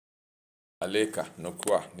Aleka,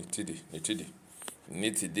 nokwa, nitidi, nitidi.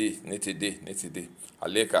 Nitidi, nitidi, nitidi.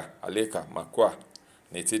 Aleka, makwa.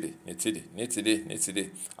 Nitidi, nitidi, nitidi,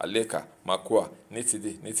 nitidi. Aleka, makwa,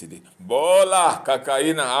 nitidi, nitidi. Bola,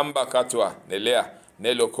 kakaina, amba katwa, nelea,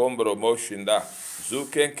 nelo kombro moshinda.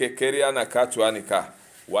 Zuken kekeria na katwa nika.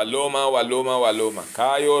 Waloma.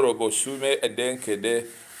 Kayo robosume edenkede.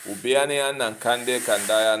 Ubiane anankande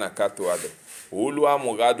kandaya na katwade. Ulwa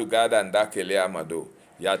mugadu gada ndakele amado.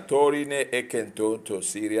 Yatori ne ekento to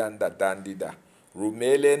Syrian da dandida.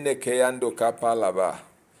 Rumele ne keyando kapalaba.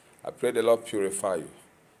 I pray the Lord purify you.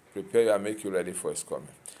 Prepare you and make you ready for his coming.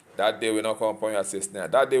 That day will not come upon you as a snare.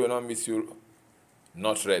 That day will not miss you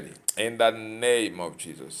not ready. In the name of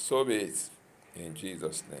Jesus. So be it. In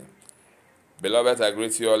Jesus' name. Beloved, I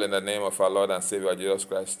greet you all in the name of our Lord and Savior Jesus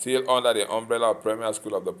Christ. Still under the umbrella of Premier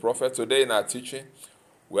School of the Prophet. Today in our teaching,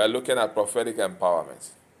 we are looking at prophetic empowerment.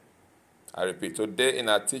 I repeat, today in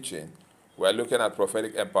our teaching, we are looking at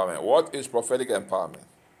prophetic empowerment. What is prophetic empowerment?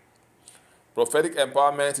 Prophetic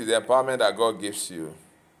empowerment is the empowerment that God gives you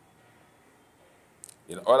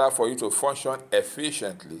in order for you to function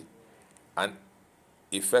efficiently and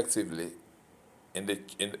effectively in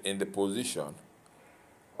the position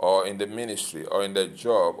or in the ministry or in the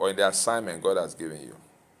job or in the assignment God has given you.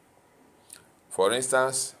 For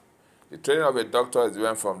instance, the training of a doctor is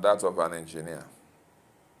different from that of an engineer.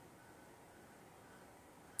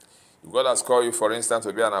 If God has called you, for instance,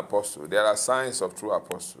 to be an apostle, there are signs of true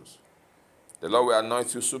apostles. The Lord will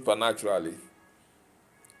anoint you supernaturally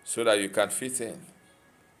so that you can fit in,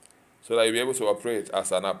 so that you'll be able to operate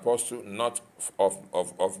as an apostle, not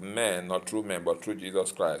of men, not through men, but through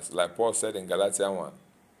Jesus Christ. Like Paul said in Galatians 1.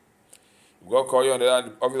 If God call you on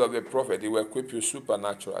the office of a prophet, he will equip you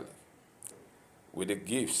supernaturally with the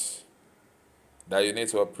gifts that you need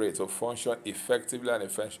to operate, to function effectively and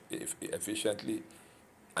efficiently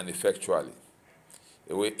and effectually.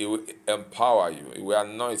 It will empower you. It will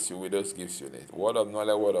anoint you with those gifts you need. Word of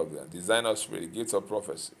knowledge, word of wisdom, design of spirit, gifts of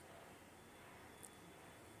prophecy.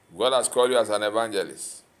 God has called you as an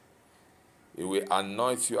evangelist. It will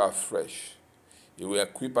anoint you afresh. It will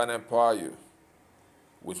equip and empower you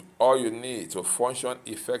with all you need to function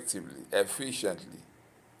effectively, efficiently,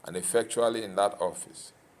 and effectually in that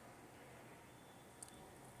office.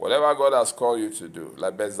 Whatever God has called you to do,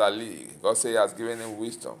 like Bezalel, God says he has given him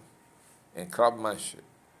wisdom in craftsmanship.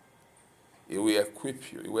 It will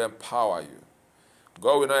equip you. It will empower you.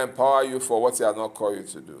 God will not empower you for what he has not called you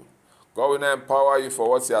to do. God will not empower you for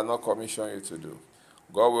what he has not commissioned you to do.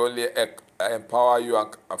 God will only empower you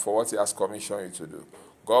for what he has commissioned you to do.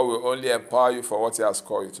 God will only empower you for what he has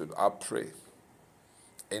called you to do. I pray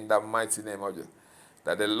in the mighty name of Jesus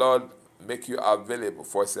that the Lord make you available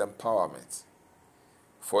for his empowerment,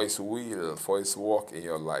 for his will, for his work in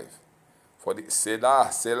your life, for the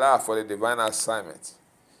Selah, for the divine assignment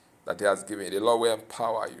that he has given you. The Lord will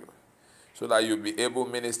empower you so that you'll be able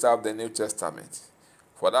to minister of the New Testament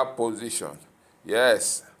for that position.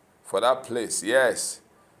 Yes, for that place. Yes,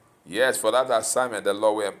 for that assignment, the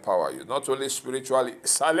Lord will empower you. Not only spiritually,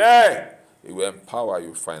 Saleh, it will empower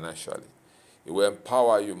you financially. It will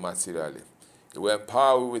empower you materially. It will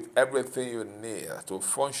empower you with everything you need to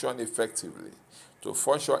function effectively, to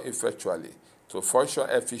function effectually, to function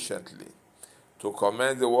efficiently, to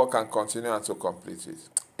commence the work and continue and to complete it.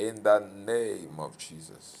 In the name of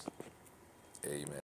Jesus. Amen.